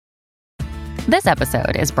This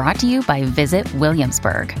episode is brought to you by Visit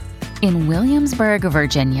Williamsburg. In Williamsburg,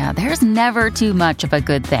 Virginia, there's never too much of a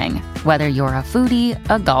good thing. Whether you're a foodie,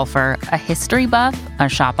 a golfer, a history buff, a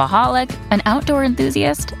shopaholic, an outdoor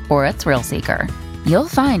enthusiast, or a thrill seeker, you'll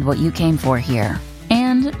find what you came for here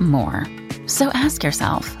and more. So ask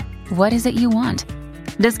yourself, what is it you want?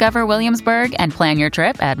 Discover Williamsburg and plan your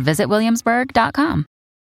trip at visitwilliamsburg.com.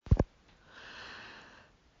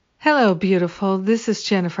 Hello, beautiful. This is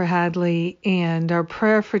Jennifer Hadley, and our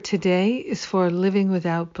prayer for today is for living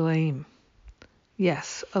without blame.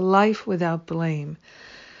 Yes, a life without blame.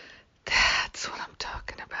 That's what I'm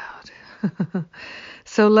talking about.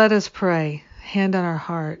 So let us pray. Hand on our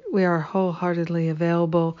heart. We are wholeheartedly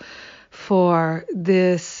available for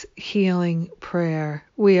this healing prayer.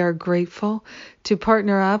 We are grateful to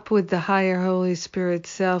partner up with the higher Holy Spirit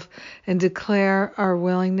self and declare our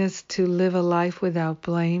willingness to live a life without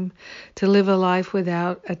blame, to live a life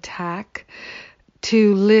without attack,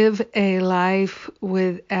 to live a life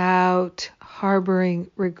without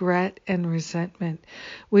harboring regret and resentment.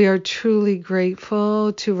 We are truly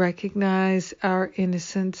grateful to recognize our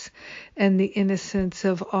innocence and the innocence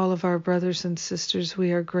of all of our brothers and sisters.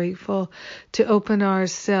 We are grateful to open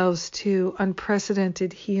ourselves to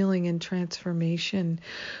unprecedented healing and transformation.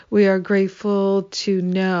 We are grateful to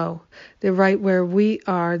know that right where we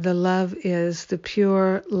are, the love is, the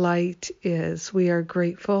pure light is. We are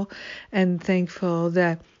grateful and thankful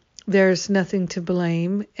that there's nothing to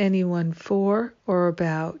blame anyone for or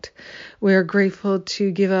about. We are grateful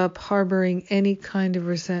to give up harboring any kind of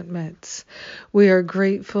resentments. We are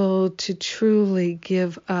grateful to truly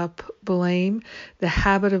give up blame, the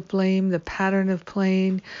habit of blame, the pattern of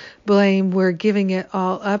blame. We're giving it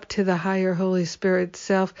all up to the higher Holy Spirit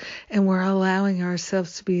self, and we're allowing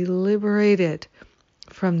ourselves to be liberated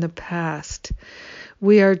from the past.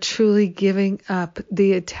 We are truly giving up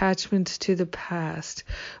the attachments to the past.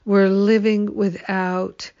 We're living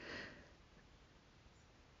without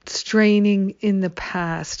straining in the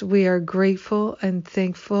past. We are grateful and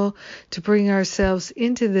thankful to bring ourselves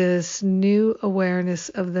into this new awareness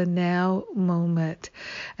of the now moment.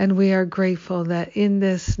 And we are grateful that in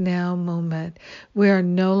this now moment, we are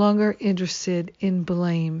no longer interested in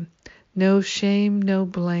blame. No shame, no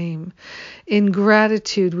blame. In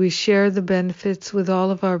gratitude, we share the benefits with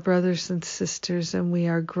all of our brothers and sisters, and we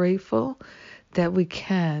are grateful that we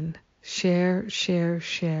can share.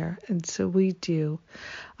 And so we do.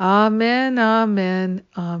 Amen, amen,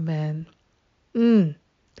 amen.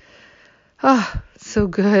 So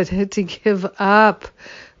good to give up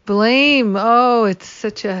blame. Oh, it's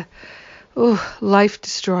such a life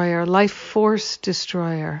destroyer, life force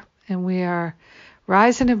destroyer. And we are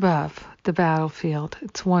rising above the battlefield.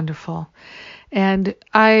 It's wonderful. And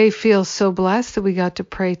I feel so blessed that we got to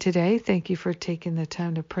pray today. Thank you for taking the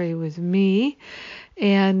time to pray with me.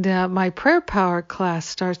 And my prayer power class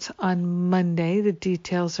starts on Monday. The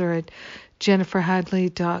details are at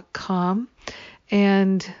jenniferhadley.com.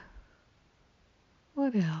 And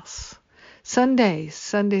what else?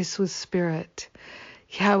 Sundays with Spirit.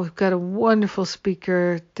 Yeah, we've got a wonderful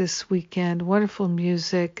speaker this weekend, wonderful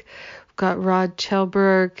music. We've got Rod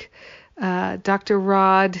Chelberg, Dr.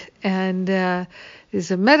 Rod, and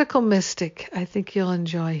is a medical mystic. I think you'll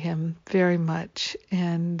enjoy him very much,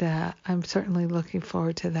 and I'm certainly looking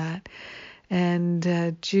forward to that. And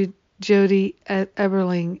Jody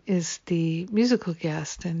Eberling is the musical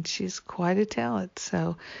guest, and she's quite a talent,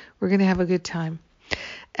 so we're going to have a good time.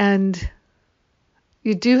 And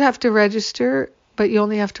you do have to register, but you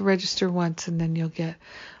only have to register once, and then you'll get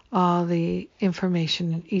all the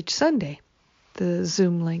information each Sunday, the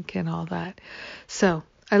Zoom link and all that. So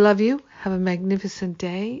I love you. Have a magnificent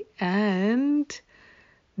day, and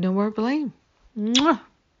no more blame. Mwah.